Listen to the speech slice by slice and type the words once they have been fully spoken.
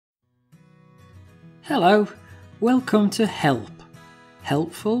Hello, welcome to Help,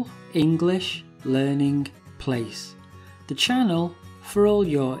 Helpful English Learning Place, the channel for all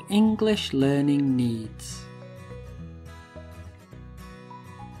your English learning needs.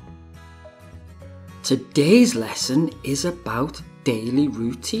 Today's lesson is about daily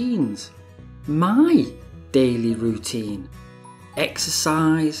routines. My daily routine: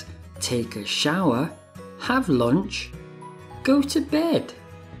 exercise, take a shower, have lunch, go to bed.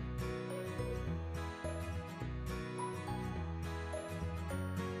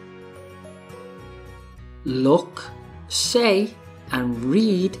 Look, say and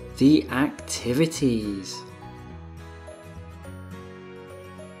read the activities.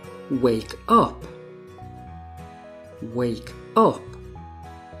 Wake up. Wake up.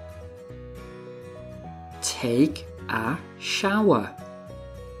 Take a shower.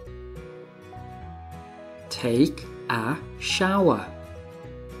 Take a shower.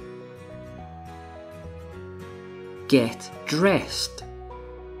 Get dressed.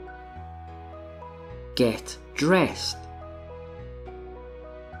 Get dressed.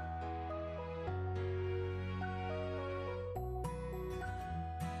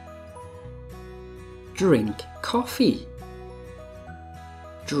 Drink coffee.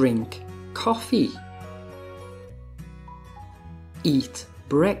 Drink coffee. Eat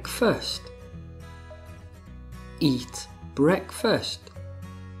breakfast. Eat breakfast.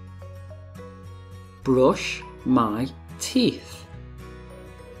 Brush my teeth.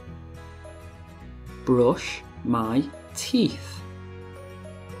 Brush my teeth.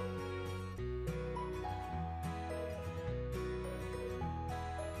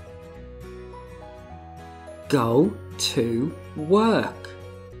 Go to work.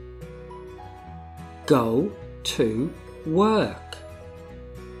 Go to work.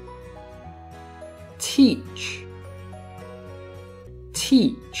 Teach.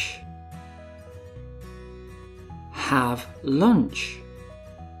 Teach. Have lunch.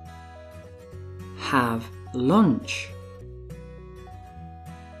 Have lunch.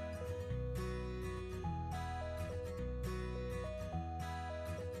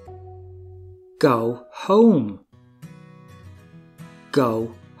 Go home.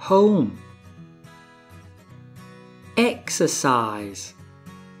 Go home. Exercise.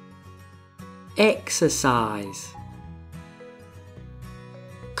 Exercise.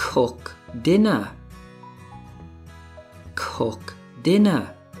 Cook dinner. Cook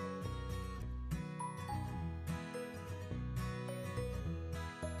dinner.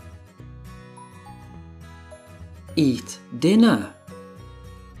 Eat dinner.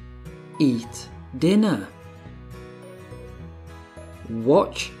 Eat dinner.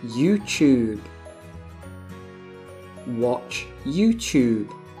 Watch YouTube. Watch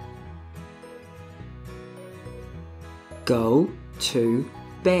YouTube. Go to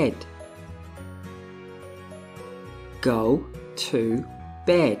bed. Go to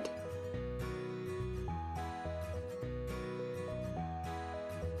bed.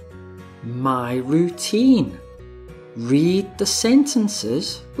 My routine. Read the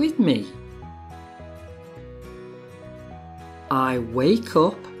sentences with me. I wake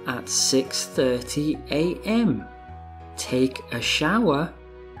up at 6:30 a.m. Take a shower,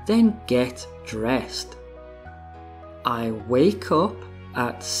 then get dressed. I wake up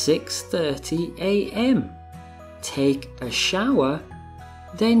at 6:30 a.m. Take a shower,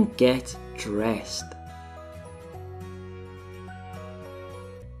 then get dressed.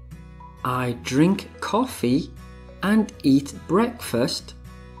 I drink coffee and eat breakfast,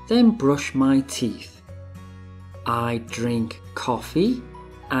 then brush my teeth. I drink coffee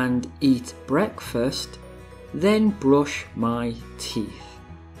and eat breakfast, then brush my teeth.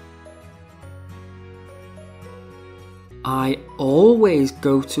 I always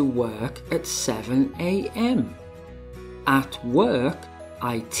go to work at 7 a.m. At work,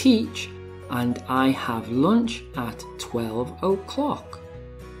 I teach and I have lunch at 12 o'clock.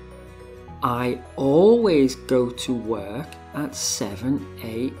 I always go to work at 7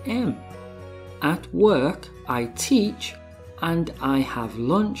 a.m. At work, I teach and I have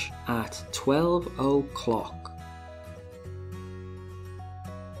lunch at 12 o'clock.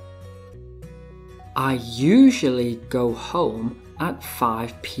 I usually go home at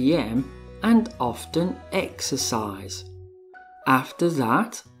 5 p.m. and often exercise. After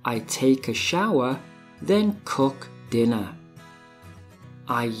that, I take a shower, then cook dinner.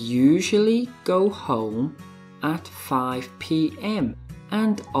 I usually go home at 5 p.m.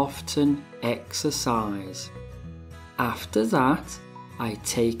 and often exercise. After that, I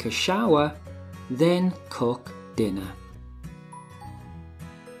take a shower, then cook dinner.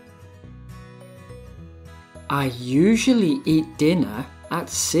 I usually eat dinner at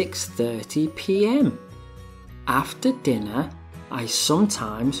 6:30 p.m. After dinner, I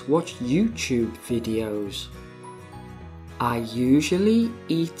sometimes watch YouTube videos. I usually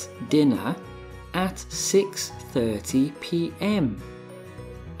eat dinner at 6:30 p.m.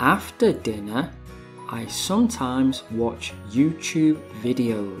 After dinner, I sometimes watch YouTube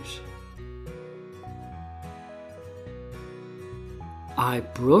videos. I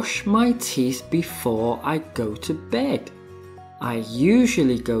brush my teeth before I go to bed. I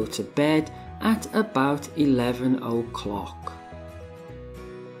usually go to bed at about 11 o'clock.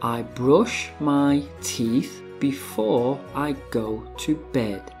 I brush my teeth before I go to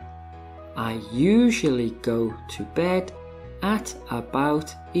bed. I usually go to bed at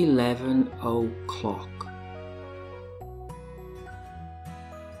about 11 o'clock.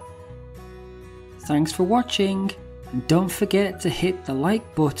 Thanks for watching, and don't forget to hit the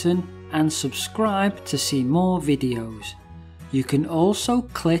like button and subscribe to see more videos. You can also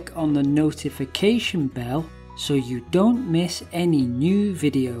click on the notification bell so you don't miss any new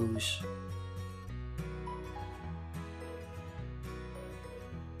videos.